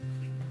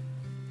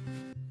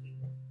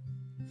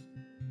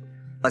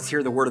Let's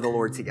hear the word of the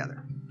Lord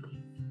together.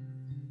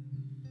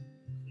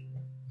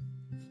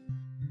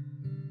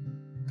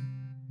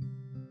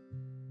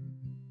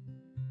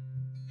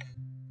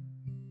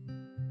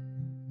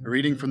 A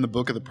reading from the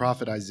book of the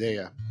prophet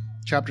Isaiah,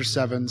 chapter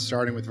 7,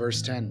 starting with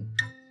verse 10.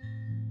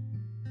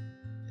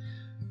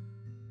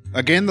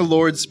 Again the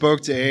Lord spoke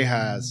to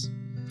Ahaz.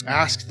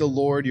 Ask the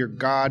Lord your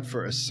God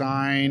for a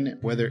sign,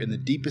 whether in the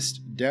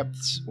deepest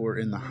depths or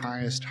in the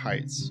highest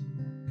heights.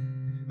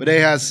 But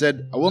Ahaz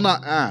said, I will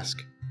not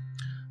ask.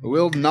 I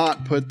will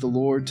not put the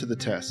Lord to the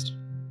test.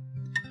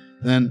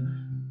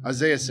 Then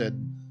Isaiah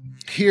said,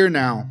 Hear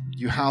now,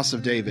 you house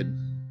of David.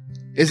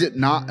 Is it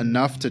not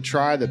enough to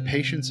try the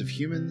patience of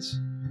humans?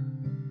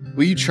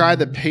 Will you try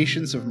the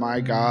patience of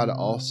my God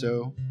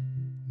also?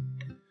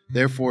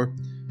 Therefore,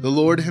 the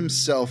Lord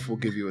himself will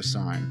give you a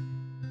sign.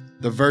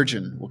 The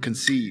virgin will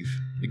conceive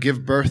and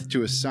give birth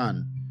to a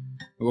son,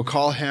 and will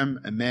call him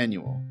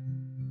Emmanuel.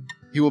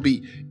 He will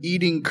be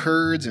eating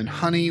curds and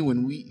honey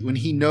when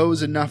he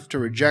knows enough to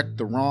reject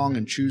the wrong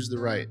and choose the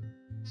right.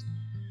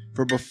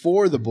 For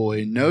before the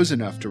boy knows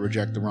enough to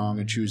reject the wrong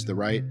and choose the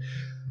right,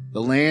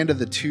 the land of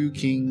the two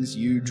kings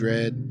you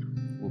dread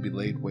will be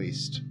laid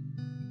waste.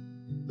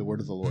 The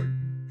word of the Lord.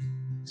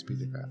 Thanks be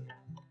to God.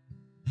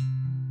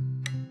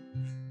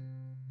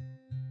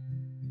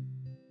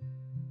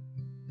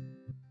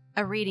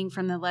 A reading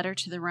from the letter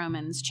to the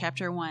Romans,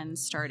 chapter 1,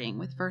 starting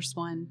with verse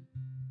 1.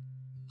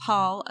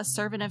 Paul, a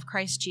servant of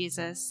Christ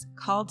Jesus,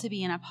 called to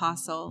be an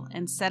apostle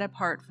and set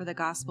apart for the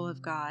gospel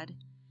of God,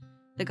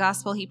 the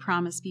gospel he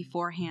promised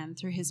beforehand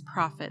through his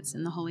prophets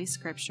in the Holy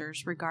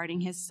Scriptures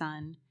regarding his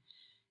Son,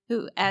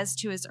 who, as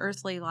to his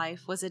earthly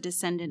life, was a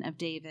descendant of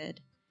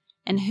David,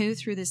 and who,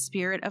 through the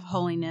Spirit of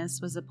holiness,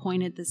 was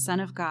appointed the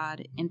Son of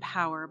God in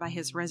power by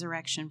his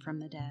resurrection from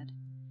the dead,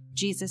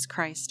 Jesus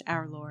Christ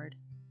our Lord.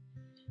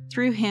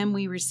 Through him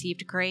we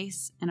received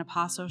grace and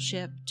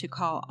apostleship to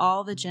call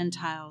all the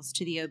Gentiles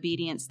to the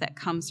obedience that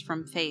comes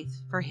from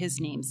faith for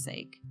his name's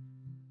sake.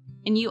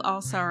 And you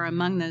also are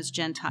among those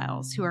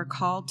Gentiles who are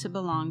called to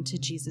belong to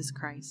Jesus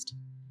Christ.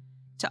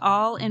 To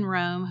all in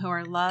Rome who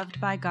are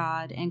loved by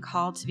God and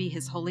called to be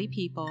his holy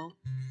people,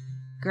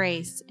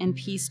 grace and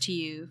peace to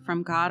you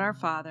from God our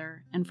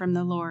Father and from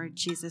the Lord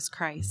Jesus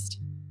Christ.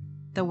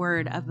 The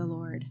word of the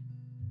Lord.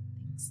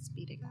 Thanks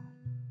be to God.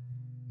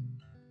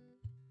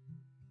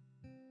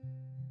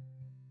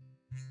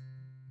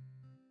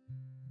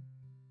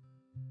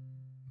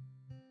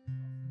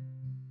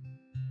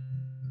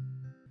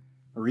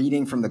 A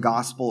reading from the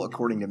Gospel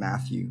according to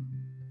Matthew.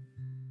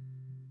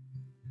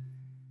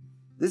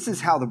 This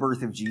is how the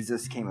birth of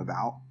Jesus came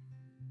about.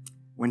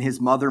 When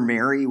his mother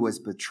Mary was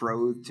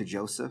betrothed to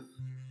Joseph,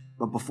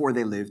 but before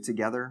they lived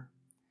together,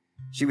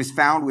 she was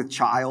found with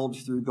child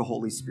through the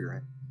Holy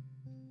Spirit.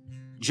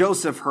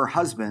 Joseph, her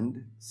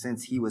husband,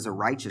 since he was a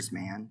righteous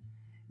man,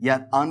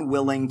 yet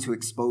unwilling to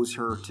expose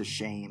her to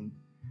shame,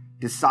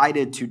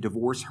 decided to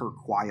divorce her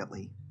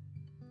quietly.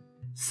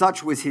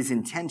 Such was his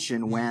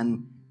intention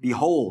when,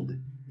 behold,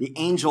 the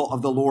angel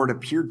of the Lord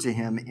appeared to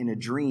him in a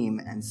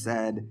dream and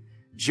said,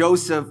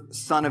 Joseph,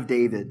 son of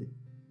David,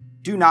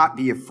 do not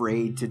be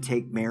afraid to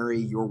take Mary,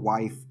 your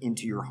wife,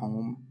 into your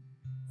home,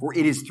 for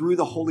it is through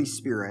the Holy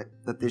Spirit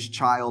that this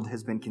child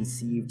has been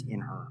conceived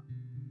in her.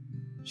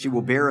 She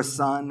will bear a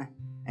son,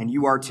 and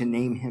you are to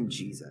name him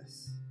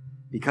Jesus,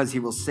 because he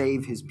will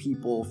save his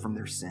people from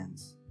their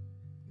sins.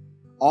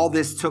 All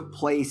this took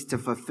place to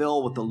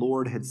fulfill what the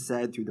Lord had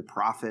said through the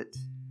prophet.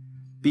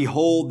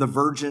 Behold, the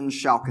virgin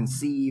shall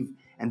conceive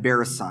and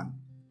bear a son,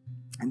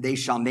 and they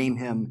shall name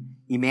him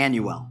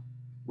Emmanuel,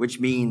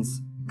 which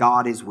means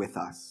God is with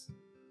us.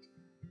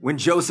 When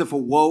Joseph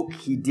awoke,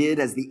 he did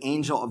as the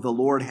angel of the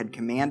Lord had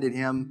commanded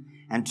him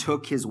and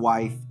took his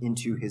wife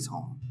into his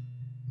home.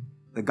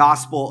 The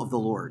gospel of the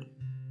Lord.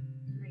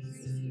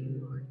 Praise to you,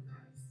 Lord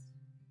Christ.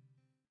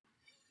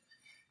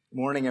 Good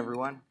morning,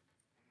 everyone.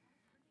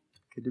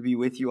 Good to be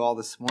with you all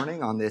this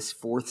morning on this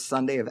fourth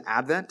Sunday of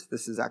Advent.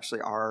 This is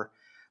actually our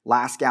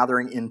last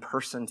gathering in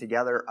person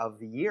together of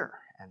the year.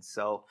 And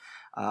so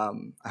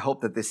I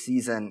hope that this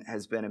season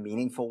has been a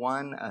meaningful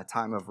one, a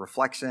time of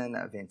reflection,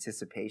 of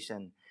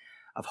anticipation,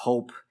 of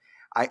hope.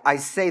 I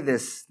say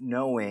this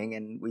knowing,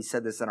 and we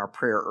said this in our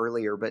prayer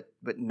earlier, but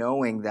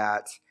knowing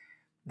that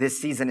this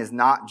season is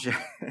not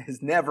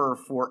is never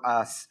for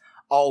us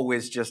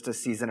always just a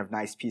season of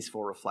nice,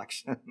 peaceful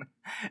reflection.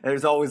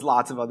 There's always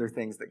lots of other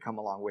things that come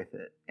along with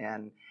it.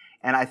 And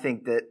I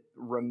think that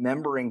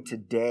remembering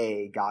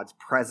today God's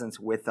presence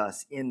with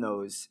us in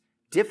those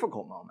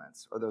difficult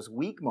moments or those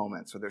weak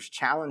moments or those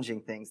challenging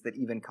things that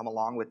even come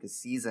along with this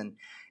season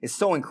is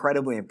so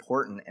incredibly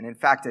important. And in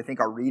fact, I think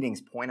our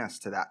readings point us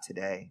to that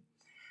today.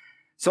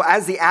 So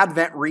as the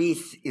Advent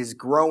wreath is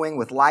growing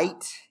with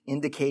light,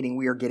 indicating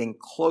we are getting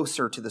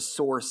closer to the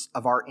source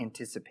of our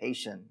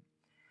anticipation,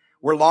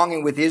 we're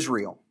longing with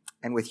Israel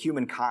and with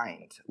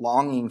humankind,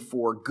 longing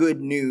for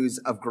good news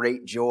of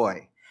great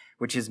joy,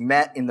 which is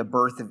met in the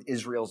birth of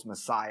Israel's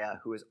Messiah,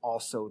 who is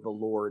also the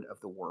Lord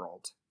of the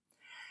world.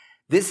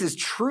 This is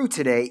true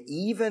today,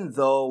 even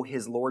though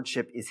his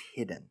lordship is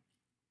hidden.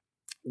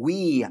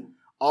 We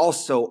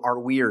also are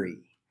weary.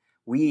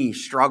 We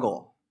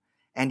struggle,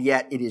 and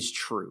yet it is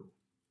true.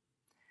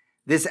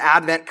 This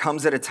Advent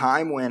comes at a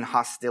time when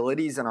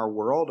hostilities in our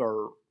world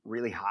are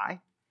really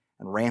high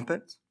and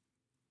rampant,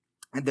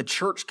 and the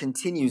church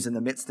continues in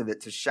the midst of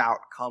it to shout,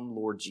 "Come,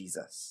 Lord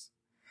Jesus."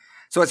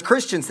 So as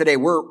Christians today,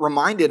 we're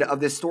reminded of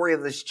this story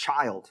of this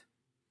child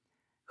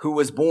who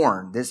was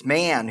born, this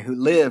man who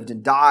lived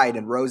and died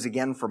and rose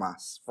again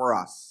for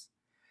us.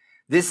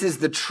 This is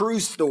the true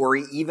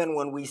story, even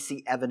when we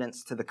see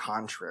evidence to the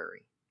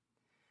contrary.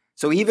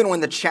 So even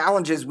when the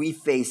challenges we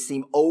face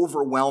seem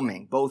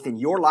overwhelming, both in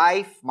your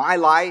life, my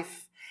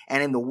life,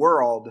 and in the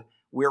world,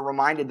 we're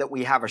reminded that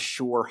we have a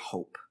sure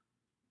hope.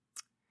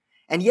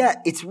 And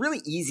yet, it's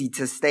really easy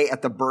to stay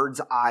at the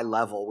bird's eye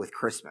level with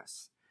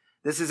Christmas.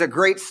 This is a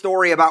great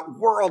story about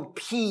world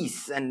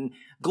peace and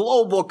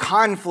global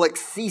conflict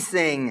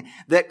ceasing,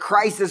 that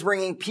Christ is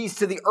bringing peace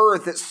to the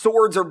earth, that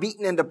swords are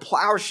beaten into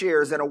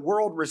plowshares and a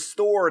world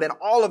restored, and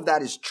all of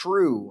that is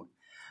true.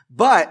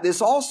 But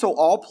this also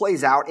all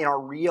plays out in our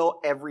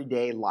real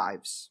everyday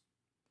lives.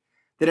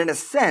 That in a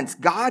sense,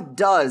 God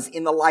does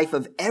in the life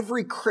of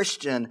every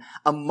Christian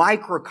a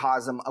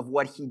microcosm of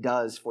what he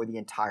does for the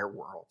entire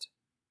world.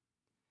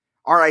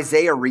 Our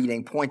Isaiah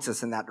reading points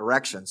us in that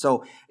direction.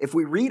 So if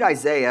we read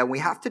Isaiah, we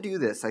have to do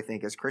this, I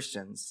think, as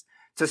Christians,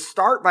 to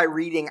start by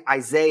reading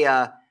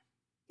Isaiah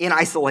in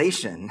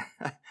isolation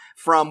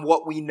from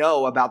what we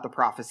know about the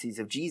prophecies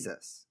of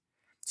Jesus.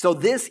 So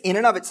this, in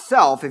and of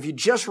itself, if you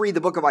just read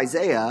the book of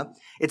Isaiah,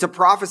 it's a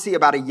prophecy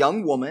about a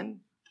young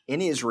woman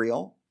in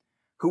Israel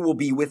who will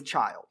be with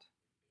child.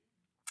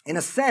 In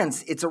a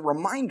sense, it's a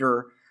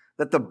reminder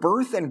that the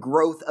birth and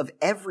growth of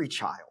every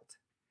child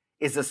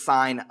is a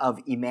sign of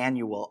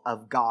Emmanuel,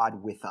 of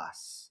God with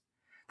us.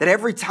 That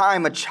every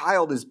time a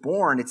child is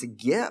born, it's a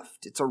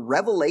gift. It's a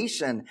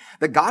revelation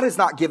that God has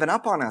not given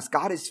up on us.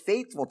 God is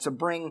faithful to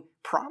bring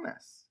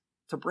promise,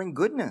 to bring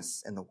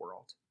goodness in the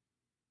world.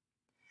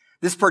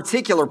 This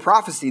particular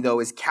prophecy, though,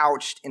 is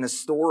couched in a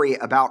story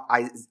about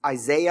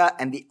Isaiah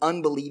and the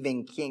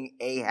unbelieving King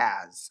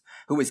Ahaz,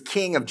 who was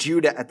king of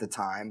Judah at the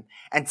time.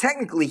 And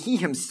technically, he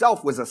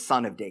himself was a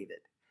son of David.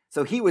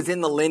 So he was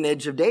in the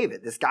lineage of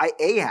David. This guy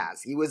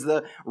Ahaz, he was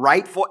the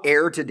rightful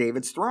heir to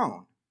David's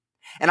throne.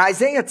 And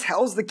Isaiah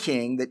tells the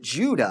king that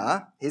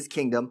Judah, his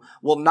kingdom,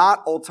 will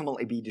not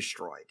ultimately be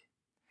destroyed.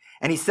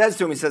 And he says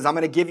to him, I'm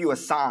going to give you a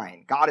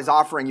sign. God is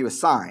offering you a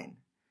sign.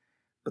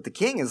 But the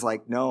king is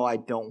like, no, I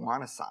don't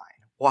want a sign.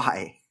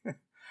 Why?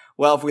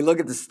 Well, if we look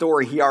at the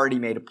story, he already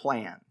made a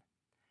plan.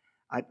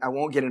 I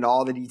won't get into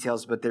all the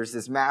details, but there's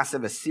this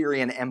massive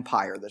Assyrian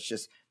empire that's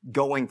just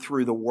going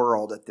through the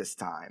world at this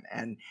time.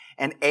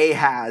 And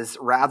Ahaz,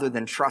 rather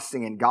than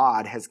trusting in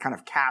God, has kind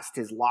of cast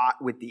his lot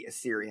with the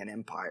Assyrian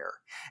empire.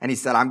 And he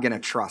said, I'm going to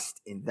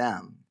trust in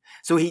them.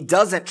 So he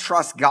doesn't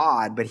trust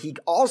God, but he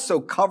also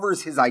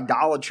covers his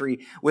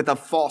idolatry with a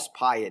false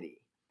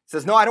piety. He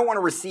says, no, I don't want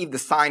to receive the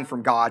sign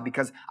from God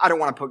because I don't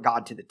want to put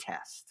God to the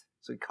test.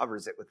 So he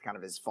covers it with kind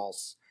of his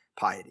false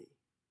piety.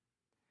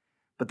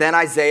 But then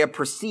Isaiah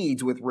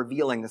proceeds with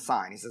revealing the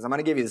sign. He says, I'm going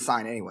to give you the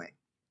sign anyway.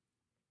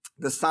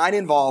 The sign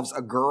involves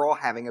a girl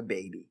having a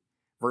baby.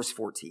 Verse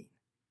 14.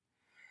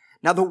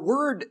 Now the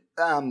word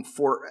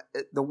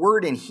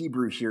in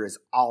Hebrew here is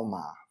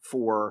alma,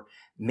 for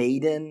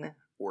maiden,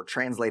 or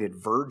translated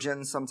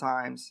virgin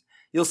sometimes.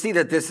 You'll see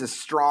that this is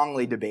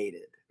strongly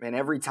debated. And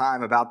every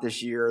time about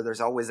this year, there's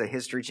always a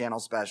History Channel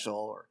special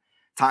or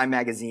Time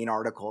Magazine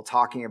article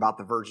talking about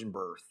the virgin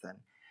birth. And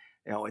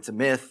it's a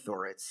myth,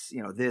 or it's,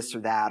 this or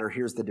that, or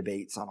here's the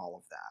debates on all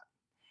of that.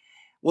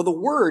 Well, the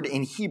word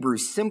in Hebrew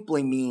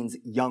simply means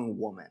young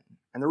woman.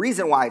 And the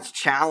reason why it's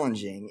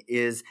challenging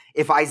is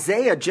if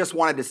Isaiah just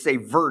wanted to say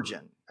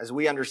virgin, as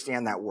we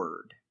understand that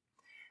word,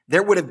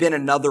 there would have been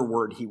another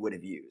word he would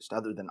have used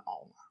other than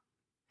alma.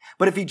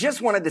 But if he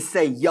just wanted to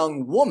say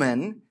young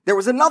woman, there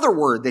was another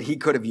word that he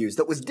could have used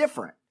that was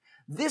different.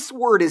 This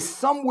word is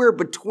somewhere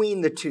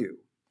between the two.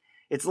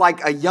 It's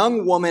like a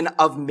young woman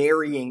of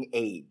marrying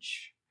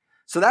age.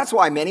 So that's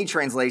why many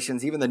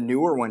translations, even the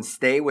newer ones,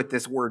 stay with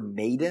this word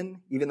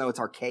maiden, even though it's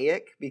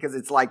archaic, because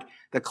it's like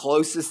the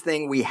closest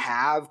thing we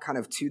have kind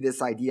of to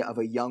this idea of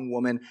a young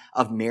woman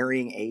of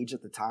marrying age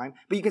at the time.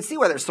 But you can see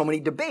why there's so many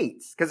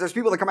debates, because there's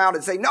people that come out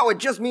and say, no, it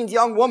just means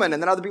young woman.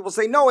 And then other people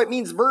say, no, it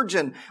means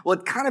virgin. Well,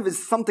 it kind of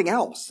is something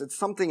else. It's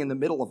something in the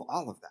middle of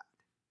all of that.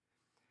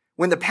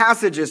 When the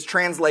passage is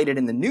translated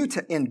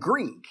in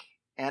Greek,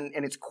 and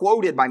it's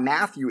quoted by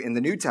Matthew in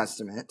the New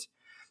Testament,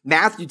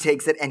 Matthew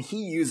takes it and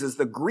he uses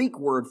the Greek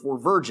word for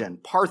virgin,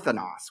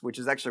 parthenos, which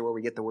is actually where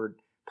we get the word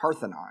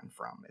Parthenon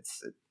from.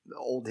 It's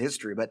old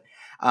history, but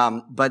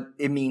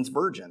it means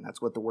virgin. That's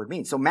what the word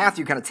means. So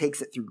Matthew kind of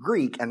takes it through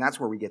Greek, and that's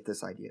where we get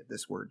this idea,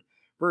 this word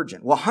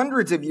virgin. Well,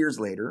 hundreds of years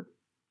later,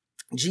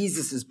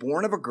 Jesus is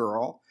born of a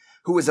girl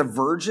who was a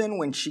virgin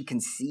when she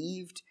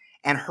conceived,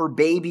 and her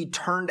baby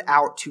turned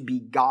out to be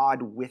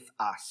God with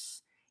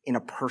us in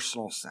a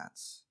personal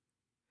sense.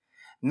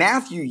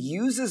 Matthew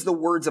uses the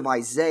words of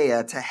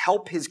Isaiah to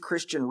help his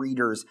Christian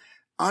readers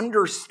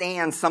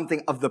understand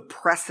something of the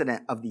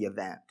precedent of the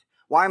event.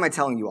 Why am I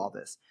telling you all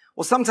this?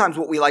 Well, sometimes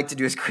what we like to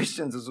do as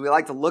Christians is we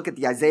like to look at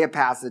the Isaiah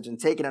passage and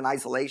take it in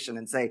isolation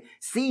and say,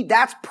 see,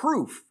 that's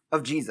proof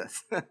of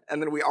Jesus.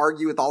 And then we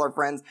argue with all our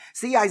friends,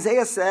 see,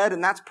 Isaiah said,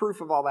 and that's proof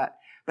of all that.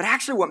 But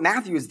actually what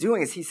Matthew is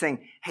doing is he's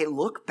saying, hey,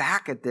 look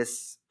back at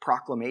this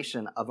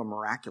proclamation of a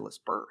miraculous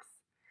birth.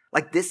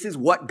 Like, this is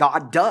what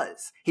God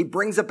does. He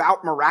brings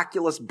about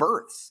miraculous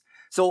births.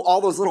 So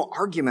all those little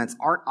arguments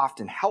aren't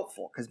often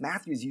helpful because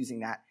Matthew's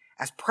using that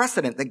as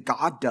precedent that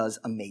God does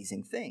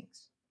amazing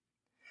things.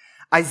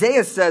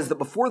 Isaiah says that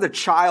before the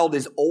child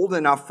is old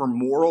enough for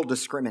moral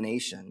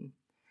discrimination,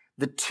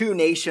 the two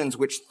nations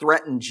which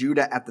threatened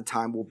Judah at the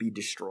time will be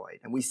destroyed.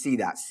 And we see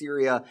that.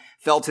 Syria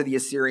fell to the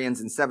Assyrians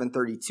in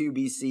 732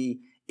 BC.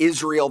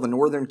 Israel, the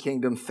northern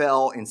kingdom,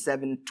 fell in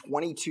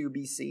 722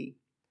 BC.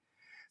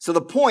 So the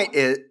point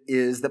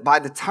is that by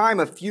the time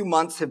a few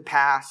months have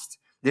passed,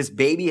 this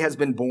baby has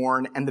been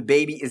born and the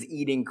baby is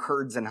eating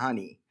curds and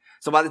honey.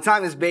 So by the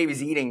time this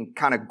baby's eating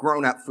kind of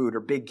grown-up food or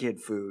big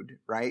kid food,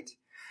 right?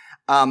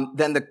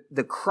 Then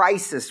the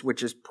crisis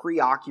which is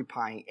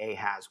preoccupying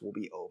Ahaz will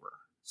be over.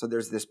 So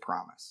there's this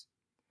promise.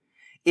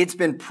 It's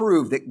been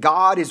proved that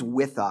God is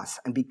with us,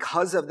 and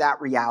because of that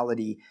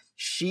reality,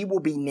 she will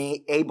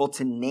be able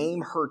to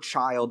name her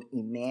child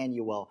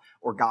Emmanuel,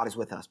 or God is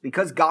with us.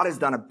 Because God has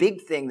done a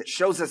big thing that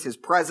shows us his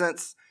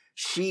presence,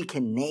 she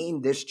can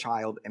name this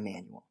child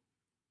Emmanuel.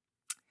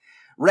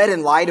 Read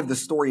in light of the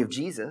story of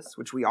Jesus,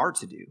 which we are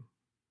to do,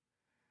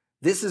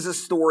 this is a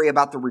story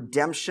about the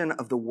redemption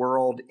of the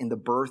world in the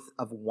birth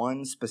of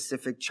one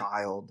specific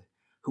child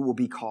who will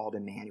be called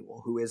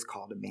Emmanuel, who is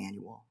called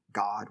Emmanuel,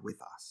 God with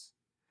us.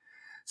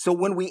 So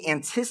when we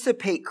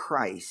anticipate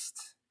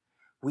Christ,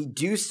 we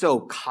do so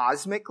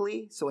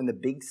cosmically, so in the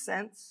big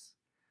sense,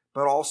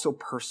 but also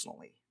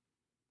personally.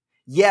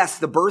 Yes,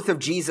 the birth of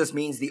Jesus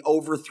means the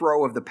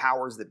overthrow of the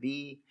powers that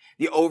be,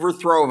 the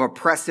overthrow of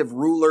oppressive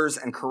rulers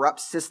and corrupt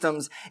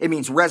systems. It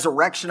means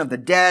resurrection of the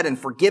dead and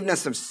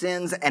forgiveness of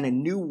sins and a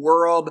new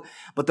world.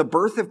 But the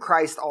birth of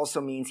Christ also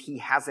means he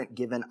hasn't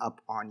given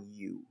up on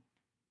you.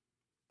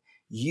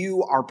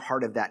 You are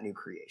part of that new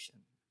creation.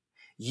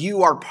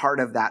 You are part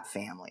of that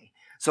family.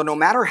 So no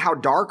matter how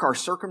dark our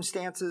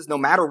circumstances, no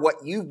matter what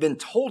you've been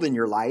told in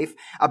your life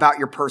about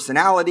your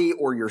personality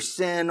or your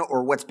sin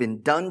or what's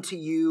been done to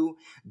you,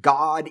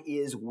 God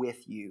is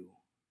with you.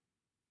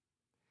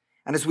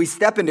 And as we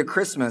step into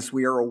Christmas,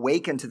 we are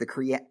awakened to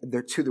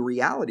the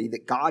reality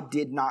that God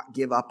did not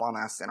give up on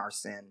us in our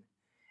sin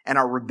and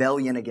our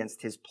rebellion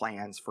against his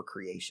plans for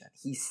creation.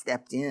 He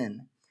stepped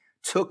in,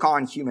 took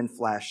on human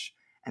flesh,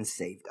 and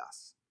saved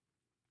us.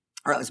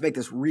 All right, let's make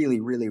this really,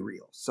 really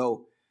real.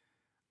 So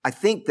I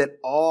think that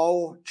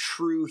all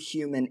true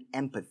human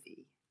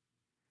empathy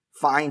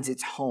finds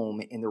its home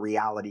in the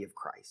reality of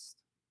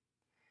Christ.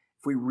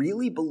 If we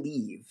really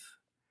believe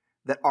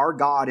that our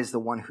God is the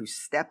one who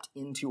stepped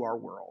into our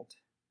world,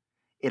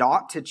 it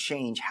ought to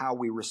change how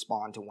we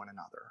respond to one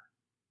another.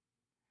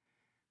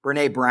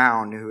 Brené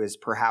Brown, who is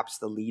perhaps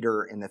the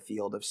leader in the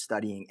field of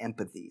studying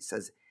empathy,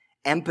 says,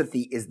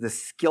 empathy is the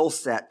skill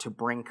set to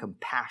bring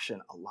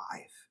compassion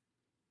alive.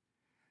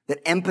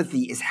 That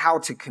empathy is how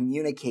to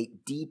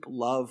communicate deep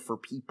love for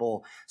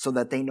people so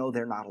that they know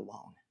they're not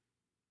alone.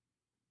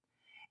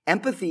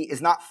 Empathy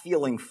is not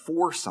feeling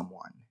for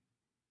someone.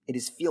 It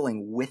is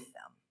feeling with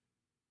them.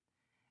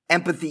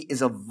 Empathy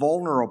is a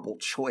vulnerable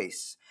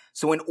choice.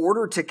 So in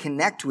order to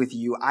connect with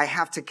you, I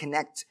have to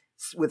connect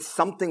with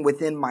something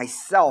within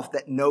myself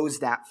that knows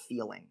that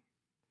feeling.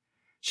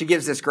 She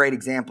gives this great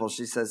example.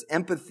 She says,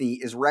 empathy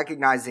is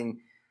recognizing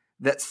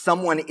that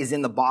someone is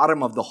in the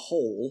bottom of the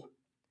hole,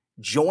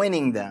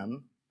 joining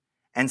them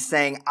and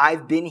saying,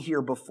 I've been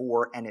here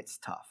before and it's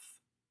tough.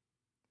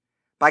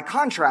 By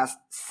contrast,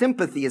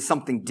 sympathy is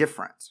something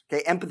different.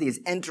 Okay, empathy is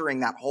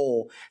entering that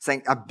hole,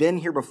 saying, I've been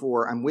here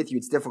before, I'm with you,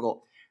 it's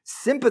difficult.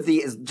 Sympathy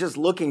is just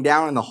looking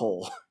down in the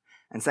hole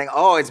and saying,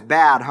 oh, it's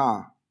bad,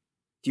 huh?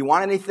 Do you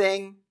want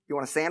anything? You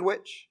want a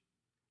sandwich?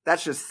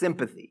 That's just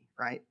sympathy,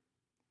 right?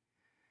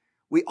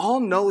 We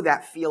all know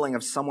that feeling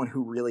of someone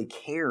who really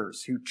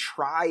cares, who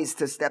tries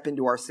to step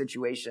into our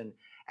situation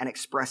and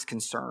express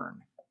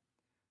concern.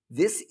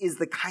 This is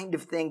the kind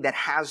of thing that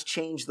has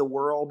changed the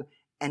world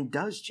and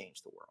does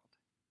change the world.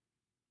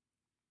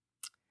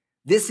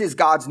 This is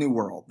God's new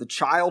world. The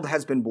child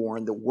has been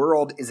born. The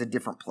world is a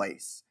different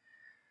place.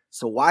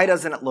 So why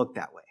doesn't it look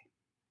that way?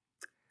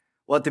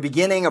 Well, at the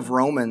beginning of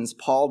Romans,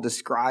 Paul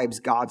describes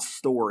God's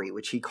story,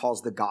 which he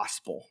calls the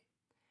gospel,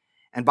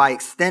 and by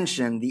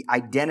extension, the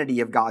identity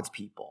of God's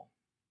people.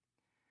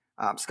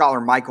 Scholar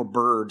Michael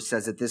Bird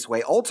says it this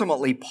way.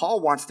 Ultimately,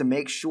 Paul wants to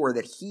make sure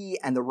that he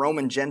and the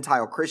Roman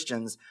Gentile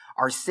Christians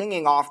are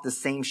singing off the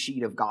same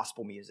sheet of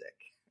gospel music.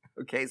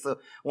 Okay, so I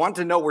want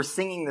to know we're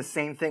singing the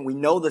same thing. We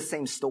know the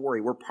same story.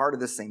 We're part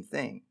of the same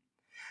thing.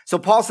 So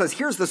Paul says,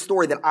 here's the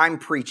story that I'm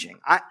preaching.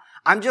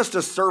 I'm just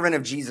a servant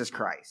of Jesus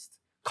Christ,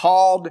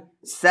 called,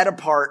 set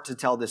apart to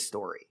tell this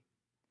story.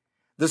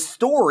 The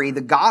story,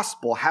 the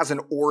gospel, has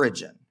an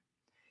origin.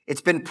 It's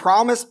been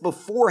promised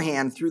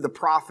beforehand through the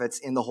prophets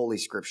in the Holy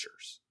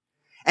Scriptures.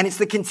 And it's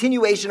the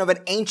continuation of an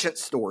ancient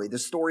story, the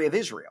story of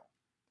Israel.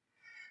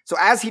 So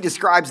as he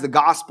describes the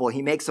gospel,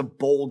 he makes a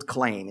bold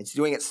claim. It's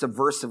doing it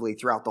subversively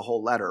throughout the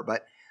whole letter,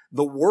 but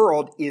the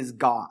world is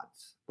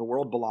God's. The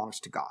world belongs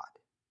to God.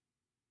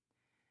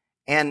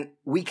 And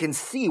we can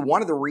see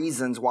one of the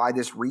reasons why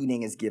this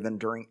reading is given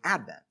during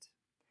Advent.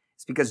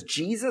 It's because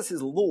Jesus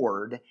is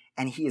Lord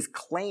and he is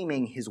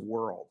claiming his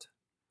world.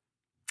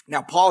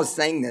 Now, Paul is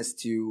saying this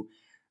to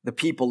the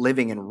people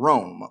living in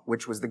Rome,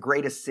 which was the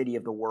greatest city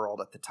of the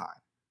world at the time.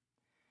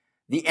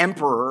 The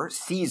emperor,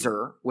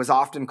 Caesar, was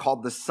often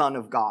called the Son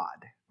of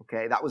God.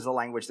 Okay, that was the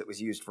language that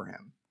was used for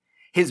him.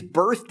 His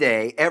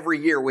birthday every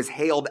year was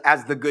hailed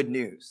as the good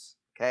news.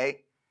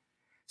 Okay,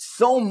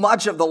 so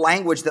much of the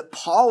language that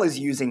Paul is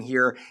using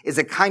here is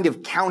a kind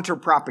of counter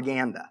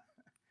propaganda.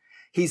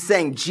 He's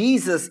saying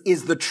Jesus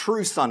is the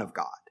true Son of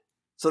God.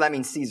 So that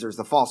means Caesar is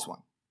the false one.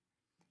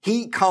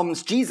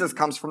 Jesus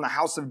comes from the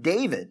house of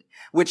David,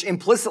 which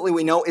implicitly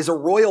we know is a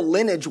royal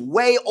lineage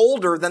way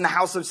older than the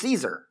house of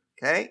Caesar.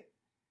 Okay?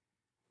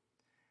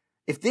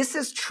 If this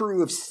is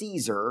true of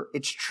Caesar,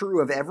 it's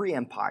true of every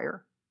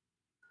empire,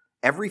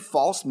 every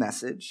false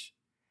message,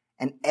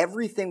 and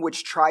everything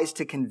which tries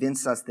to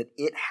convince us that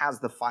it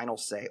has the final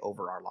say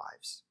over our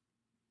lives.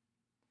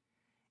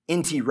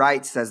 N.T.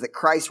 Wright says that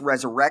Christ's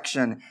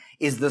resurrection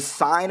is the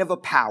sign of a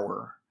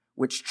power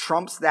which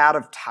trumps that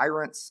of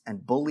tyrants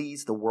and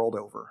bullies the world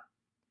over.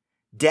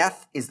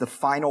 Death is the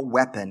final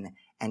weapon,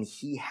 and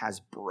he has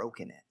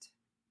broken it.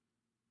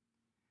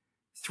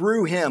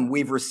 Through him,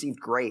 we've received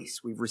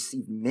grace. We've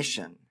received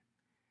mission.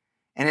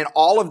 And in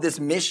all of this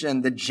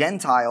mission, the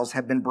Gentiles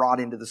have been brought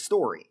into the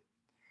story.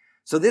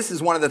 So this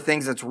is one of the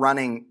things that's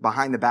running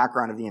behind the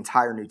background of the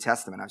entire New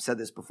Testament. I've said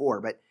this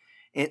before, but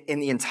in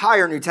the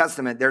entire New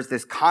Testament, there's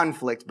this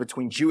conflict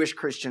between Jewish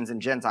Christians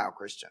and Gentile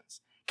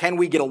Christians. Can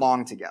we get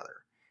along together?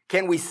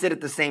 Can we sit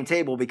at the same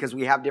table because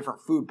we have different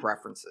food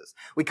preferences?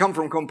 We come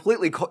from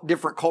completely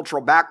different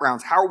cultural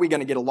backgrounds. How are we going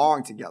to get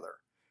along together?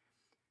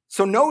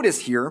 So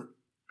notice here,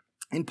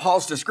 in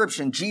Paul's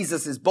description,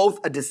 Jesus is both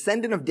a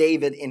descendant of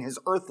David in his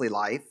earthly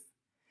life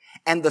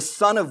and the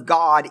Son of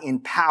God in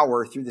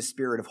power through the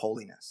Spirit of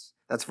holiness.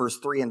 That's verse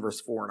 3 and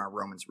verse 4 in our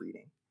Romans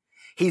reading.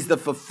 He's the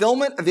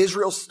fulfillment of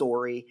Israel's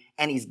story,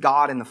 and he's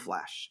God in the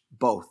flesh,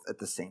 both at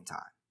the same time.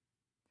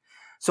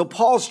 So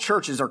Paul's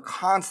churches are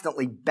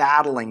constantly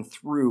battling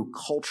through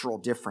cultural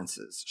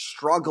differences,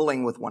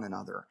 struggling with one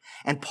another.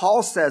 And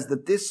Paul says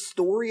that this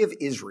story of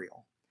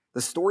Israel,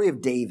 the story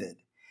of David,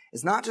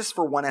 is not just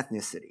for one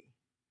ethnicity.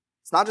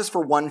 It's not just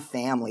for one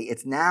family.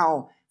 It's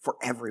now for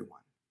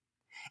everyone.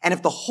 And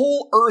if the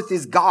whole earth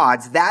is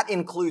God's, that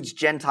includes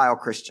Gentile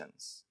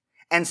Christians.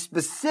 And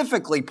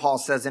specifically, Paul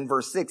says in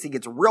verse 6, he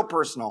gets real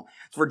personal.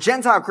 It's for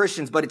Gentile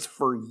Christians, but it's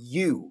for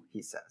you,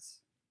 he says.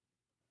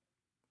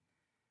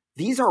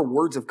 These are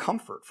words of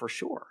comfort for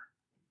sure.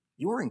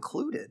 You're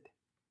included.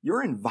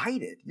 You're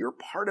invited. You're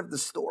part of the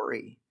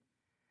story.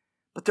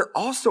 But they're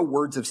also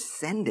words of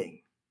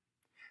sending.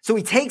 So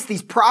he takes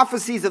these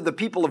prophecies of the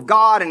people of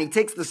God and he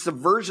takes the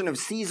subversion of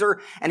Caesar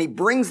and he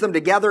brings them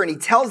together and he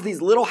tells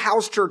these little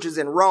house churches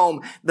in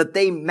Rome that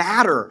they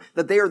matter,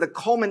 that they are the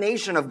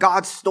culmination of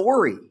God's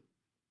story.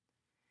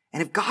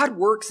 And if God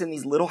works in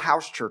these little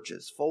house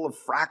churches full of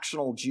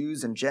fractional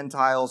Jews and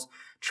Gentiles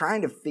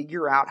trying to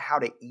figure out how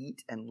to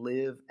eat and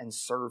live and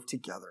serve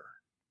together,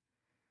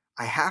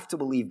 I have to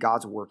believe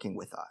God's working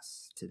with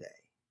us today.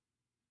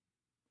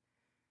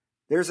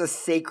 There's a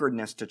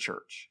sacredness to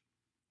church.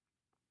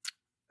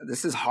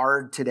 This is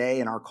hard today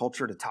in our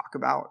culture to talk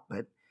about,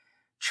 but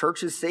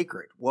church is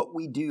sacred. What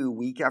we do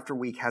week after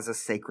week has a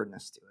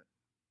sacredness to it.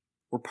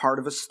 We're part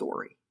of a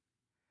story.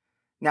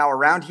 Now,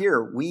 around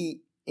here,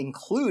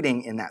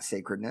 including in that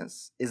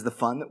sacredness is the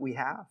fun that we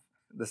have,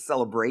 the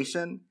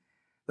celebration,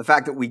 the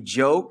fact that we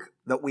joke,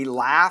 that we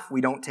laugh,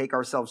 we don't take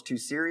ourselves too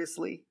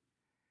seriously.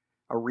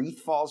 A wreath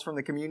falls from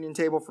the communion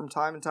table from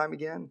time and time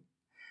again.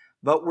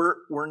 But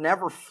we're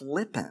never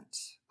flippant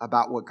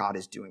about what God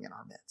is doing in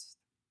our midst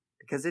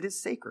because it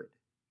is sacred.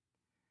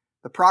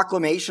 The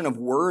proclamation of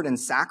word and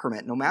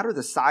sacrament, no matter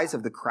the size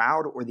of the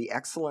crowd or the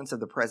excellence of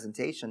the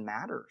presentation,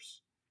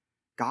 matters.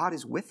 God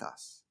is with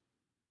us.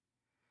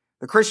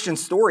 The Christian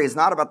story is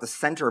not about the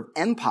center of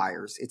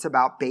empires. It's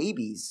about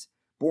babies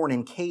born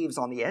in caves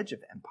on the edge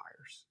of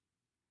empires.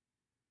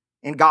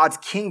 In God's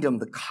kingdom,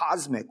 the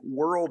cosmic,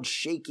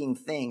 world-shaking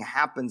thing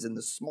happens in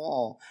the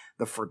small,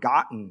 the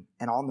forgotten,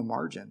 and on the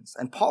margins.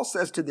 And Paul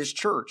says to this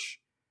church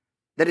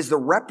that it is the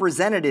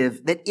representative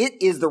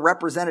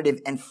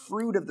and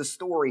fruit of the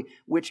story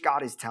which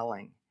God is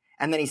telling.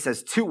 And then he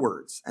says two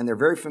words, and they're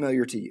very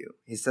familiar to you.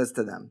 He says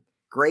to them,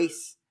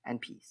 grace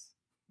and peace.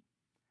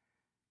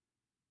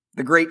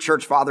 The great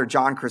church father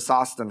John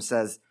Chrysostom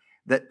says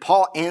that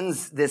Paul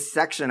ends this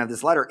section of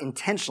this letter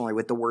intentionally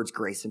with the words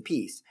grace and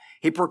peace.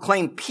 He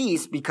proclaimed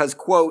peace because,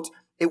 quote,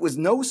 it was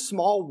no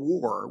small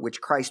war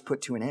which Christ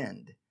put to an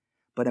end,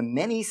 but a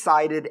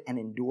many-sided and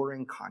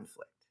enduring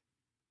conflict.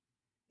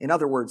 In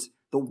other words,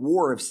 the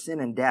war of sin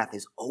and death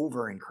is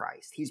over in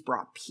Christ. He's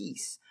brought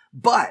peace.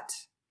 But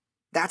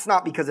that's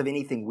not because of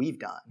anything we've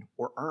done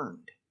or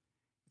earned.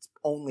 It's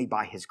only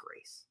by his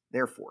grace.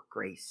 Therefore,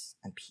 grace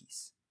and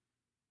peace.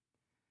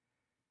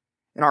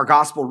 In our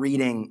gospel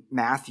reading,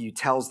 Matthew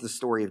tells the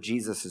story of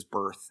Jesus'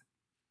 birth.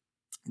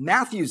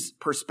 Matthew's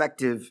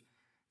perspective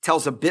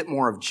tells a bit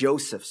more of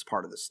Joseph's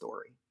part of the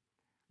story.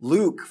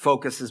 Luke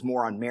focuses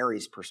more on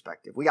Mary's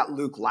perspective. We got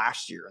Luke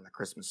last year in the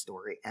Christmas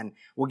story, and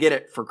we'll get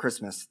it for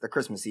Christmas, the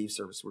Christmas Eve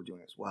service we're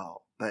doing as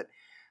well. But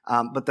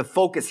the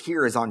focus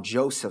here is on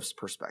Joseph's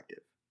perspective.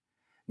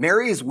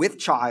 Mary is with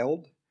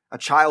child, a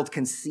child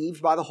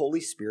conceived by the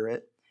Holy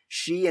Spirit.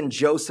 She and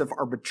Joseph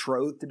are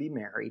betrothed to be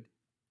married.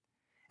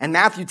 And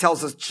Matthew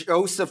tells us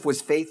Joseph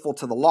was faithful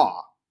to the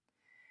law.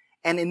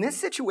 And in this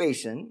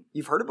situation,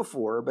 you've heard it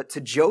before, but to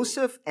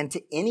Joseph and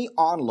to any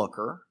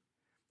onlooker,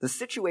 the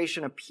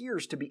situation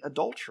appears to be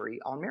adultery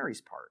on Mary's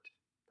part.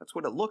 That's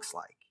what it looks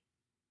like.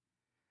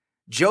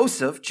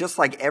 Joseph, just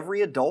like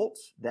every adult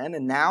then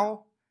and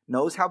now,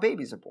 knows how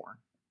babies are born.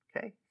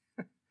 Okay?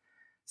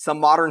 Some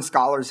modern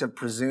scholars have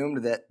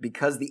presumed that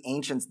because the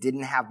ancients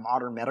didn't have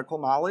modern medical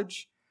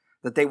knowledge,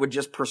 that they would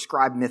just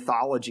prescribe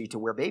mythology to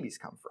where babies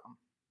come from.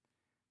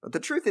 But the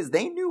truth is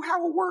they knew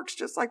how it works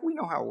just like we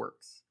know how it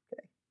works.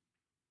 Okay?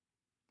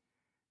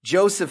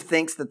 Joseph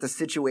thinks that the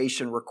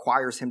situation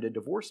requires him to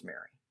divorce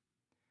Mary,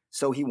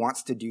 so he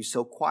wants to do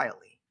so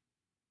quietly.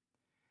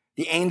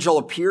 The angel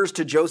appears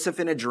to Joseph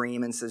in a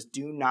dream and says,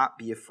 "Do not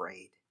be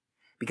afraid,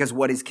 because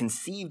what is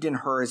conceived in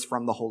her is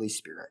from the Holy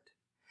Spirit.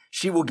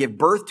 She will give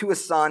birth to a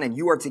son, and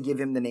you are to give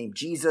him the name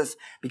Jesus,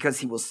 because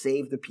he will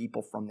save the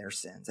people from their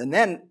sins." And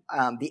then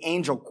the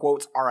angel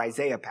quotes our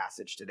Isaiah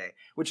passage today,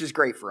 which is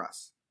great for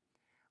us.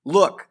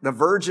 "Look, the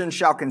virgin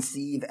shall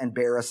conceive and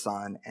bear a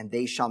son, and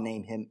they shall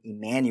name him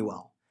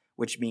Emmanuel,"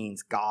 which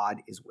means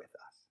God is with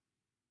us.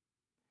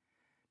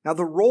 Now,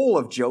 the role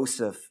of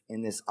Joseph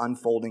in this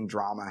unfolding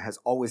drama has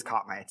always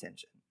caught my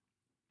attention,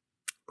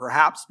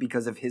 perhaps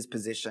because of his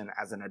position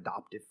as an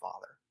adoptive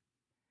father.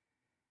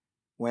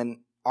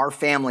 When our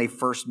family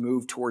first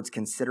moved towards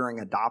considering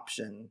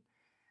adoption,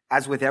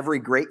 as with every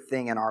great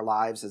thing in our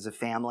lives as a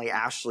family,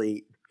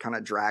 Ashley kind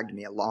of dragged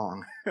me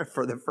along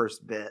for the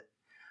first bit.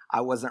 I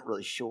wasn't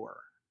really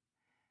sure.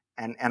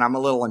 And I'm a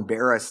little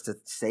embarrassed to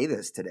say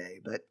this today,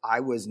 but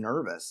I was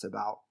nervous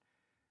about,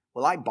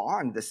 will I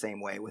bond the same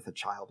way with a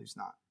child who's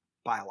not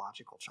a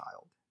biological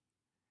child?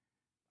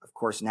 Of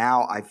course,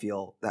 now I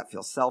feel that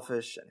feels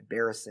selfish and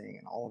embarrassing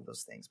and all of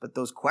those things, but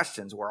those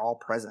questions were all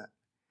present.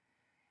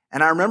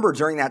 And I remember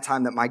during that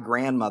time that my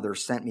grandmother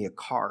sent me a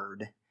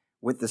card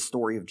with the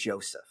story of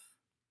Joseph,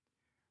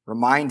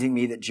 reminding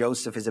me that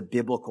Joseph is a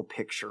biblical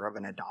picture of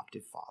an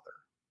adoptive father.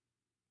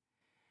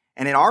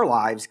 And in our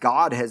lives,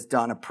 God has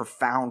done a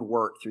profound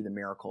work through the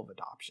miracle of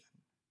adoption.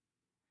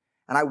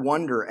 And I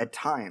wonder at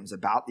times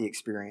about the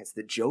experience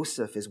that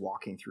Joseph is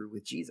walking through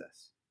with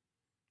Jesus,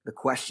 the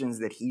questions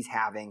that he's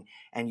having,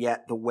 and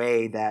yet the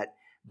way that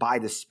by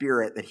the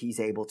Spirit that he's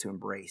able to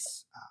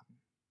embrace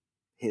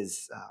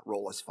his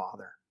role as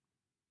father.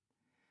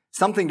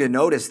 Something to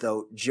notice,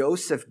 though,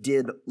 Joseph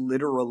did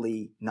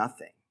literally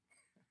nothing.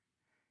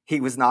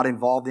 He was not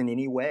involved in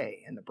any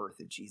way in the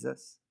birth of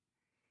Jesus.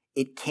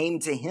 It came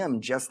to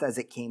him just as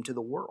it came to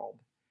the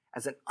world,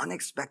 as an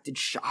unexpected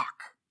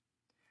shock.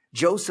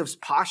 Joseph's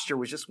posture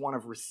was just one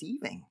of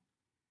receiving,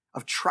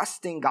 of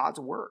trusting God's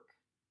work.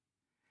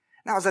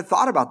 Now, as I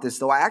thought about this,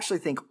 though, I actually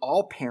think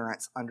all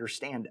parents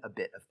understand a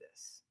bit of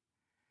this.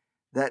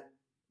 That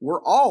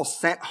we're all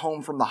sent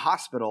home from the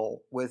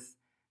hospital with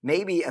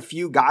maybe a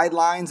few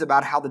guidelines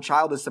about how the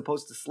child is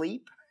supposed to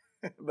sleep,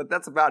 but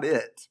that's about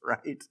it,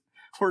 right?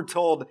 We're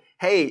told,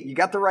 hey, you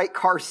got the right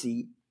car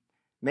seat,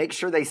 make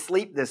sure they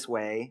sleep this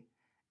way,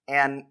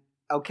 and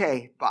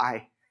okay,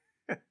 bye.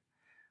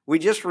 We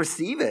just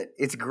receive it.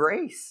 It's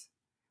grace.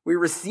 We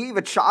receive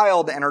a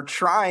child and are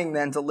trying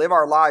then to live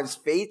our lives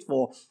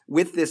faithful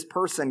with this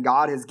person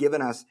God has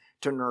given us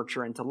to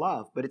nurture and to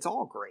love, but it's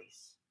all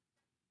grace.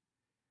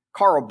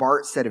 Karl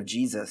Barth said of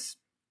Jesus,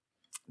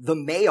 "The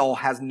male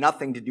has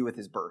nothing to do with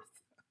his birth.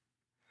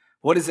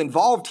 What is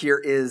involved here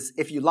is,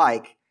 if you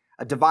like,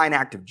 a divine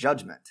act of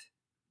judgment.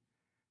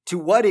 To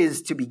what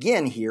is to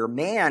begin here,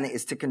 man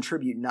is to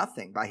contribute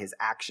nothing by his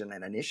action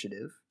and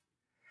initiative.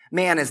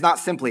 Man is not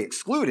simply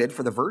excluded,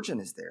 for the virgin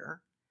is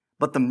there,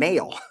 but the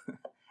male,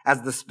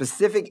 as the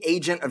specific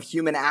agent of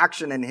human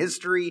action and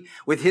history,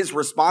 with his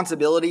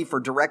responsibility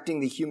for directing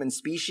the human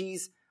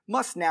species,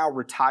 must now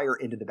retire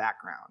into the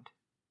background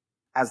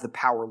as the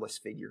powerless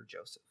figure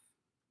Joseph."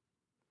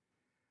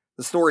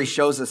 The story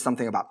shows us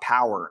something about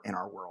power in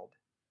our world.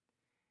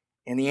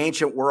 In the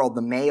ancient world,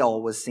 the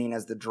male was seen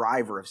as the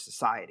driver of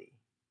society.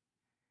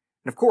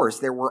 And of course,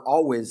 there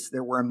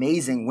were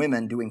amazing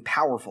women doing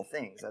powerful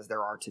things, as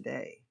there are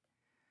today.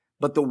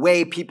 But the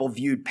way people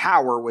viewed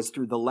power was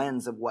through the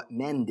lens of what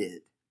men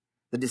did,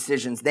 the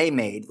decisions they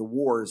made, the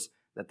wars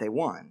that they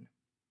won.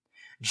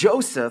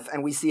 Joseph,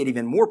 and we see it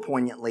even more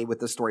poignantly with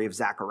the story of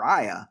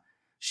Zechariah,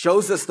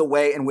 shows us the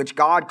way in which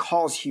God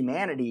calls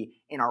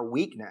humanity in our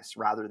weakness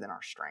rather than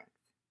our strength.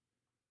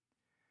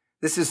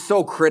 This is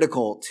so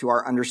critical to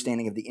our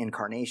understanding of the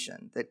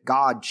incarnation, that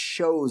God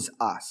chose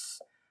us,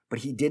 but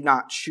he did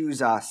not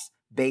choose us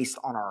based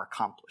on our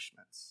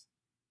accomplishments.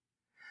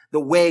 The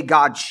way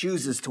God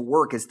chooses to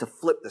work is to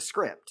flip the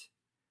script.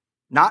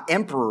 Not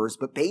emperors,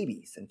 but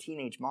babies and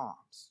teenage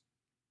moms.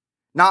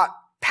 Not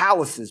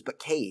palaces, but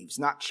caves.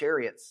 Not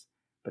chariots,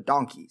 but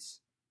donkeys.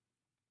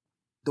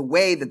 The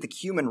way that the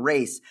human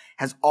race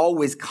has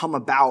always come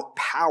about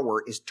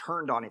power is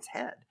turned on its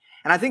head.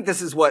 And I think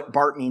this is what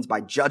Barth means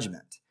by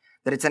judgment,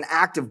 that it's an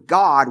act of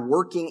God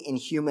working in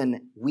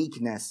human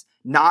weakness,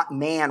 not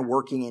man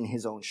working in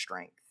his own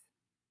strength.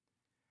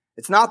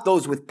 It's not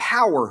those with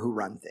power who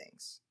run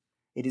things.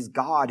 It is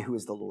God who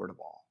is the Lord of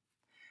all.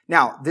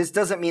 Now, this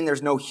doesn't mean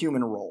there's no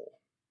human role.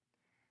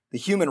 The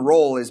human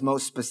role is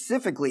most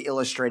specifically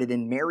illustrated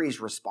in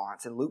Mary's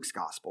response in Luke's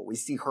gospel. We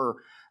see her,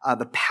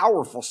 the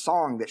powerful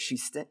song that she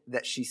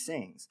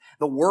sings,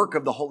 the work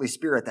of the Holy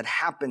Spirit that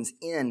happens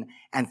in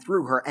and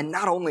through her, and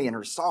not only in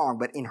her song,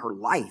 but in her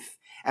life,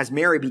 as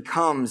Mary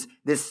becomes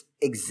this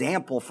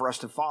example for us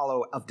to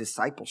follow of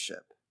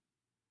discipleship.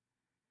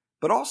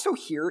 But also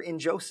here in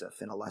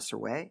Joseph in a lesser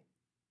way,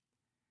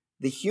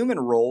 the human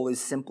role is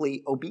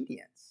simply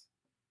obedience.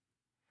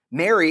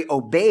 Mary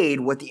obeyed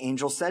what the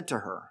angel said to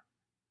her.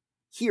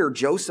 Here,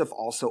 Joseph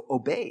also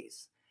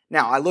obeys.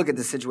 Now, I look at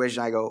the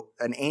situation, I go,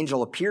 an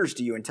angel appears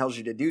to you and tells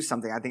you to do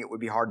something. I think it would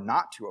be hard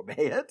not to obey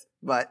it,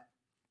 but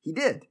he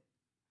did.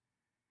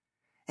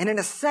 And in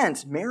a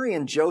sense, Mary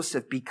and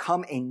Joseph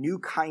become a new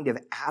kind of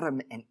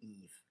Adam and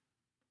Eve.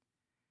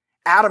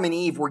 Adam and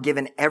Eve were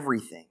given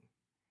everything,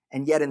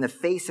 and yet in the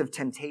face of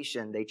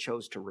temptation, they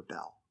chose to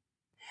rebel.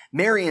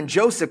 Mary and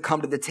Joseph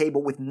come to the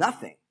table with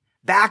nothing,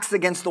 backs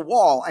against the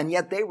wall, and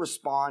yet they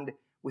respond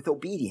with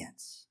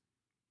obedience.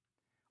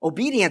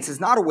 Obedience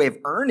is not a way of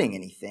earning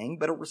anything,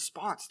 but a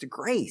response to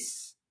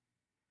grace.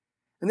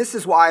 And this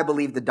is why I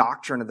believe the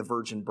doctrine of the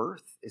virgin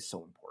birth is so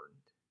important.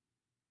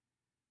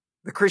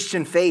 The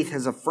Christian faith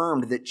has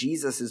affirmed that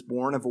Jesus is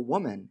born of a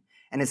woman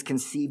and is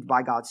conceived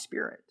by God's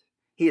Spirit.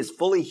 He is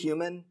fully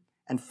human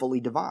and fully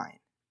divine.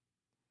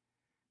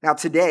 Now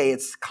today,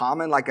 it's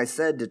common, like I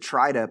said, to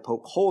try to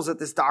poke holes at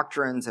this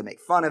doctrine, to make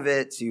fun of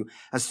it, to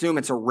assume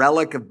it's a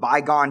relic of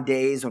bygone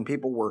days when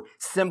people were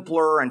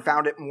simpler and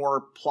found it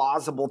more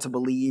plausible to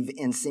believe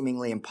in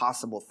seemingly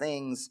impossible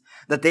things,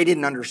 that they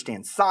didn't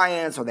understand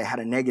science or they had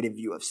a negative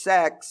view of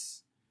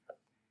sex.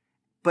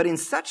 But in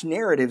such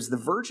narratives, the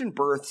virgin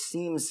birth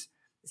seems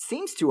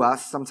to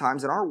us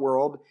sometimes in our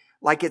world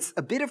like it's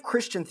a bit of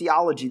Christian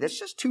theology that's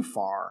just too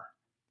far,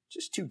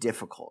 just too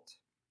difficult.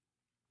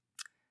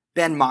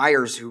 Ben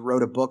Myers, who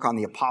wrote a book on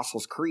the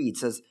Apostles' Creed,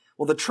 says,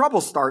 well, the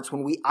trouble starts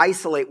when we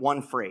isolate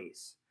one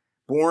phrase,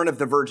 born of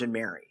the Virgin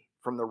Mary,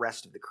 from the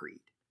rest of the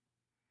creed.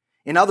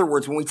 In other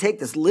words, when we take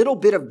this little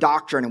bit of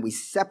doctrine and we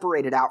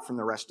separate it out from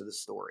the rest of the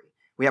story,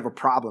 we have a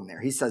problem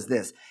there. He says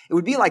this, it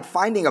would be like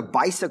finding a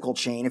bicycle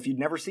chain if you'd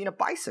never seen a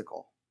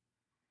bicycle.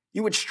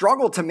 You would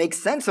struggle to make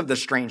sense of the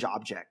strange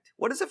object.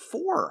 What is it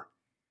for?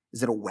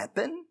 Is it a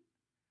weapon?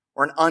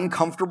 Or an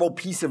uncomfortable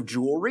piece of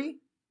jewelry?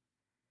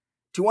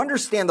 To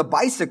understand the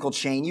bicycle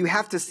chain, you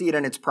have to see it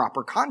in its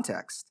proper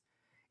context.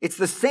 It's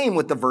the same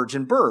with the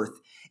virgin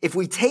birth. If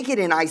we take it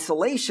in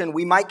isolation,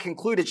 we might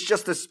conclude it's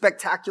just a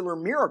spectacular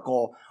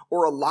miracle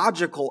or a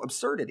logical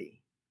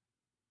absurdity.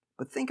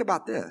 But think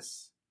about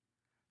this.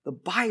 The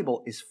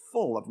Bible is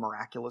full of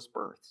miraculous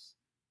births.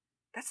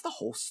 That's the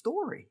whole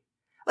story.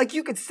 Like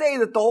you could say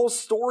that the whole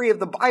story of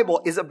the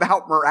Bible is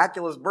about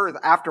miraculous birth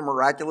after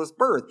miraculous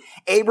birth.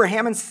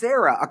 Abraham and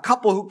Sarah, a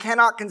couple who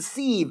cannot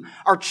conceive,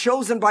 are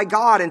chosen by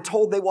God and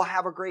told they will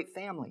have a great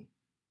family.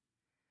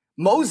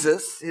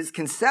 Moses, his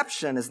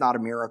conception is not a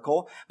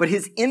miracle, but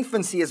his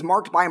infancy is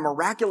marked by a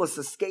miraculous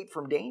escape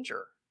from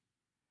danger.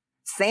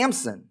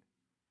 Samson.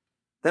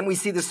 Then we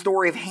see the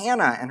story of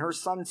Hannah and her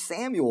son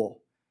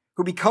Samuel,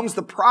 who becomes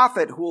the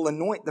prophet who will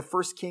anoint the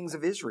first kings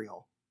of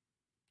Israel.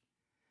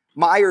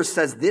 Myers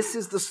says this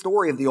is the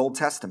story of the Old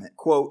Testament.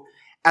 Quote,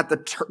 at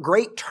the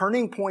great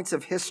turning points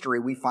of history,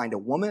 we find a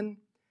woman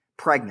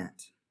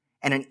pregnant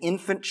and an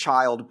infant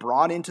child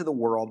brought into the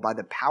world by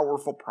the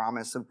powerful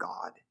promise of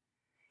God.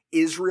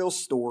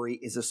 Israel's story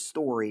is a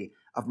story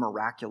of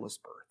miraculous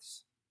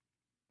births.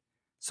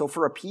 So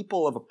for a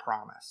people of a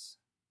promise,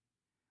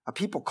 a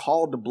people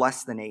called to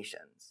bless the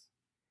nations,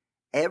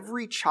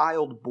 every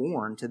child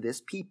born to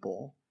this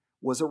people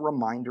was a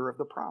reminder of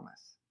the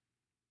promise.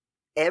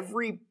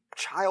 Every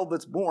child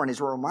that's born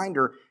is a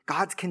reminder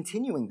God's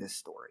continuing this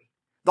story.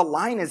 The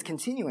line is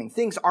continuing.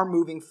 Things are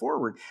moving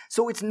forward.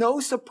 So it's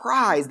no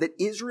surprise that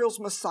Israel's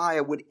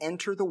Messiah would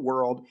enter the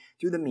world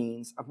through the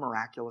means of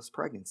miraculous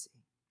pregnancy.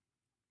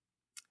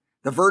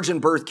 The virgin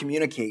birth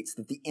communicates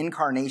that the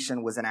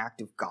incarnation was an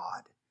act of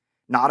God,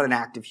 not an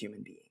act of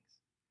human beings.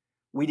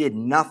 We did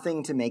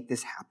nothing to make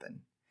this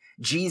happen.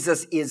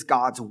 Jesus is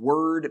God's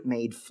word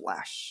made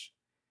flesh.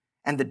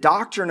 And the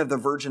doctrine of the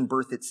virgin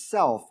birth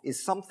itself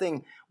is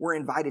something we're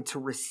invited to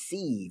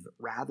receive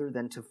rather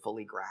than to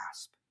fully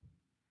grasp.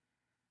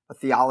 A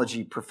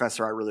theology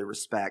professor I really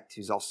respect,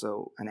 who's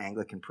also an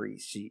Anglican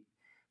priest, she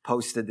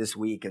posted this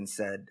week and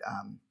said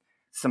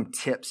some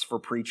tips for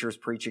preachers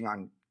preaching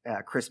on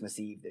Christmas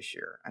Eve this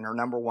year. And her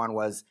number one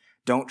was,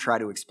 don't try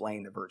to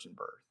explain the virgin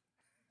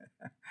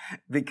birth.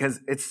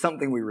 Because it's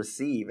something we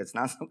receive. It's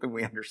not something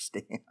we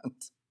understand.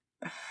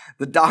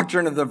 The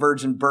doctrine of the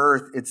virgin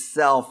birth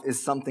itself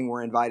is something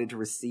we're invited to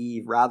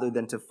receive rather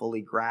than to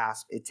fully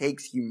grasp. It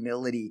takes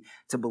humility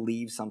to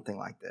believe something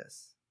like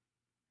this.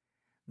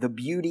 The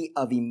beauty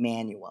of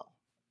Emmanuel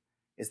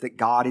is that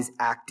God is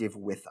active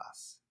with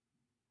us.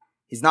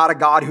 He's not a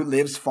God who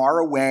lives far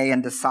away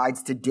and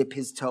decides to dip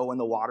his toe in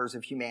the waters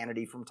of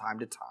humanity from time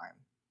to time.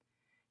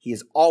 He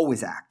is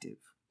always active,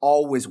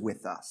 always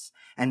with us.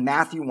 And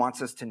Matthew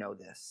wants us to know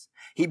this.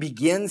 He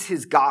begins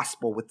his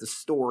gospel with the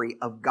story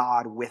of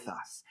God with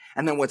us.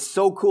 And then what's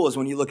so cool is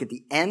when you look at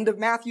the end of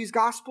Matthew's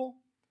gospel,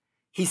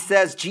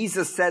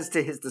 Jesus says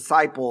to his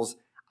disciples,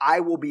 I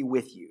will be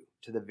with you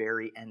to the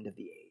very end of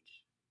the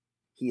age.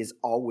 He is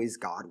always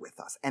God with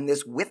us. And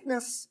this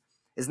witness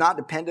is not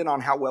dependent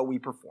on how well we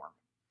perform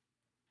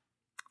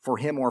for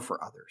him or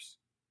for others.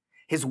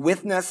 His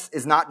witness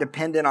is not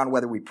dependent on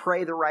whether we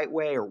pray the right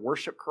way or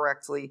worship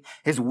correctly.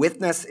 His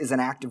witness is an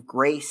act of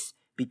grace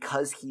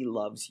because he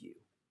loves you.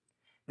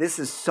 This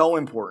is so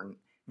important.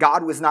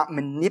 God was not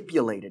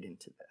manipulated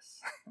into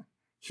this.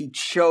 He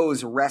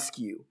chose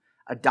rescue,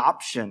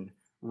 adoption,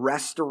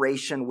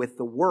 restoration with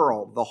the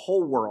world, the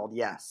whole world,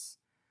 yes,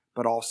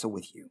 but also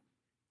with you.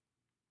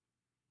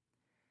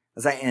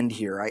 As I end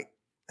here, I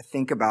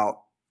think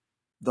about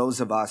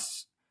those of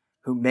us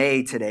who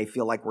may today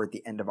feel like we're at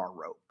the end of our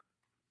rope,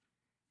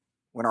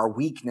 when our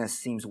weakness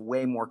seems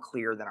way more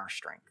clear than our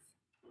strength.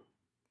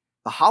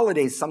 The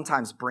holidays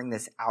sometimes bring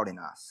this out in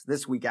us.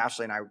 This week,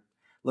 Ashley and I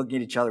looking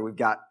at each other, we've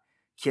got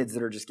kids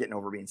that are just getting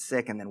over being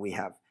sick, and then we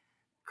have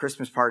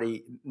Christmas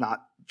party, not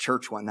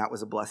church one, that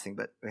was a blessing,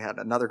 but we had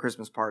another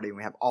Christmas party, and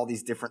we have all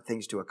these different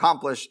things to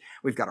accomplish.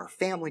 We've got our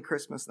family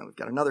Christmas, and then we've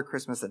got another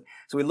Christmas, and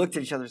so we looked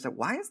at each other and said,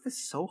 why is this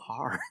so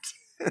hard?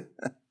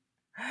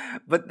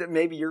 But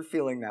maybe you're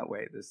feeling that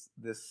way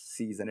this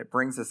season. It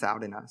brings us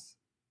out in us.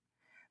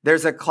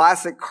 There's a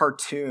classic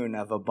cartoon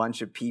of a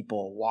bunch of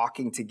people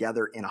walking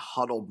together in a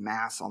huddled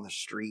mass on the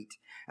street,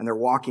 and they're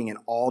walking in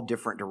all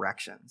different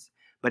directions.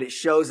 But it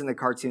shows in the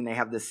cartoon they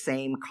have the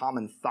same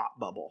common thought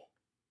bubble.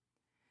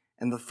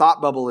 And the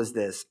thought bubble is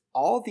this: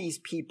 all these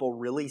people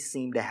really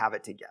seem to have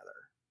it together,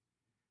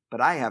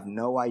 but I have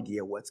no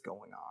idea what's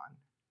going on.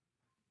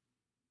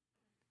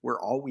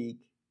 We're all weak.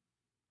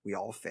 We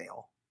all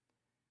fail.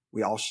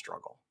 We all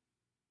struggle.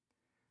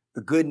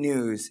 The good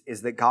news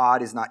is that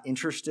God is not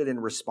interested in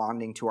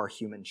responding to our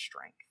human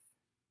strength.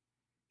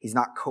 He's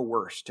not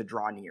coerced to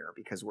draw near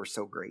because we're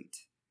so great.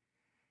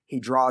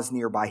 He draws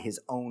near by his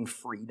own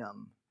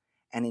freedom,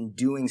 and in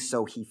doing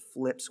so, he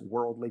flips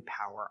worldly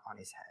power on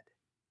his head.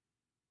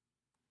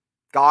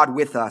 God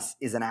with us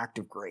is an act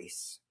of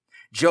grace.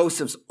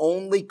 Joseph's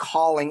only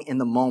calling in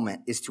the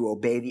moment is to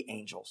obey the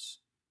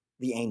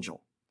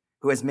angel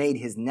who has made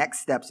his next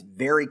steps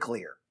very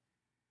clear.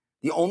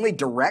 The only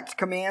direct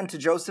command to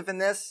Joseph in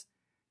this: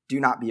 do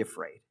not be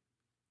afraid.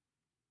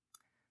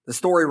 The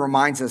story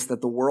reminds us that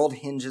the world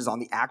hinges on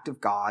the act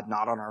of God,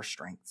 not on our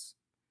strengths.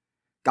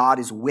 God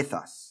is with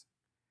us.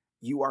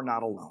 You are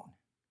not alone.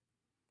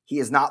 He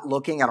is not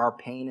looking at our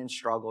pain and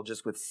struggle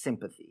just with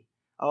sympathy.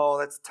 Oh,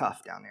 that's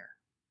tough down there.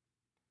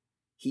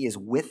 He is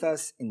with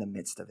us in the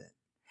midst of it.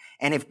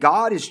 And if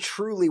God is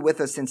truly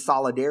with us in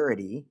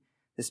solidarity,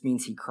 this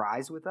means he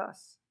cries with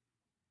us.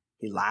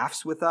 He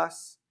laughs with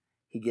us.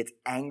 He gets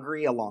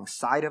angry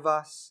alongside of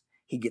us.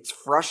 He gets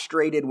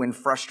frustrated when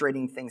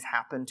frustrating things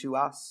happen to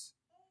us.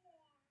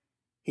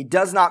 He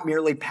does not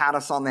merely pat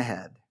us on the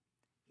head.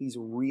 He's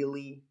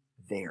really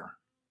there.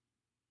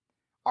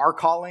 Our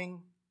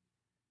calling,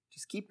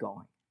 just keep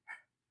going.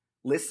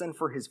 Listen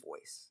for his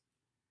voice.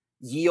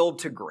 Yield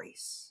to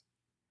grace.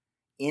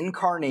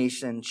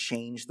 Incarnation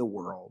changed the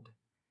world,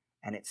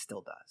 and it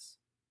still does.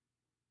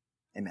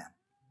 Amen.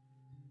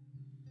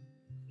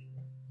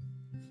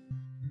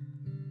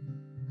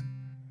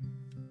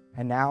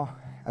 And now,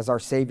 as our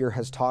Savior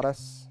has taught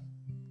us,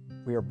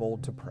 we are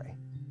bold to pray.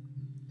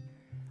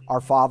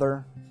 Our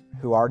Father,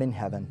 who art in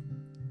heaven,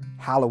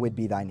 hallowed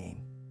be thy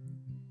name.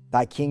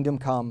 Thy kingdom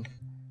come,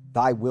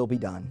 thy will be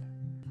done,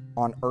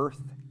 on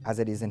earth as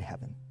it is in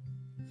heaven.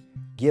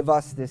 Give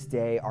us this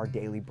day our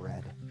daily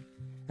bread,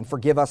 and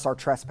forgive us our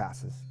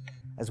trespasses,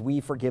 as we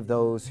forgive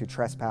those who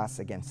trespass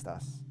against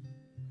us.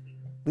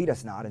 Lead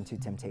us not into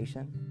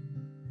temptation,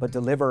 but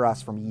deliver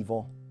us from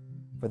evil.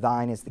 For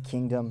thine is the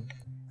kingdom,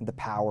 and the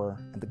power,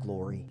 and the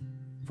glory,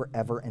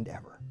 forever and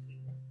ever.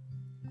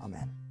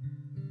 Amen.